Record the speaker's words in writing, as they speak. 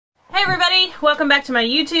everybody, welcome back to my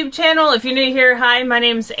YouTube channel. If you're new here, hi, my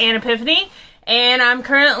name's Ann Epiphany, and I'm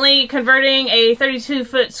currently converting a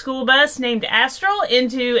 32-foot school bus named Astral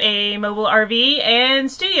into a mobile RV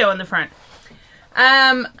and studio in the front.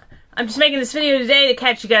 I'm just making this video today to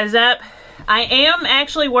catch you guys up. I am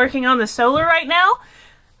actually working on the solar right now.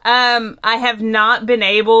 I have not been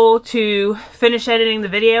able to finish editing the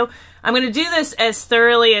video. I'm going to do this as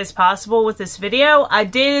thoroughly as possible with this video.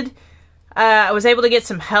 I was able to get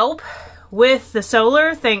some help with the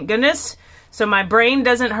solar, thank goodness. So my brain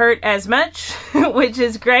doesn't hurt as much, which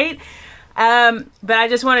is great. But I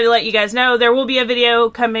just wanted to let you guys know there will be a video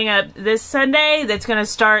coming up this Sunday that's going to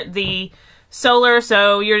start the solar.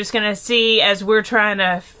 So you're just going to see as we're trying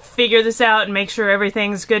to figure this out and make sure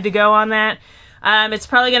everything's good to go on that. It's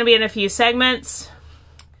probably going to be in a few segments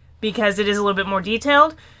because it is a little bit more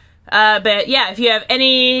detailed. But yeah, if you have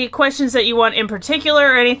any questions that you want in particular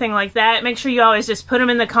or anything like that, make sure you always just put them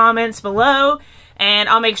in the comments below, and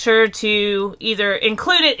I'll make sure to either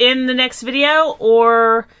include it in the next video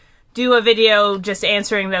or do a video just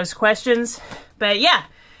answering those questions. But yeah,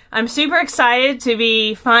 I'm super excited to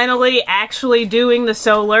be finally actually doing the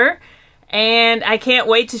solar, and I can't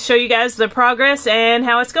wait to show you guys the progress and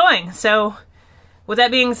how it's going. So with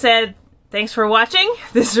that being said, thanks for watching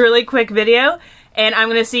this really quick video. And I'm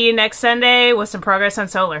going to see you next Sunday with some progress on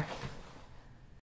solar.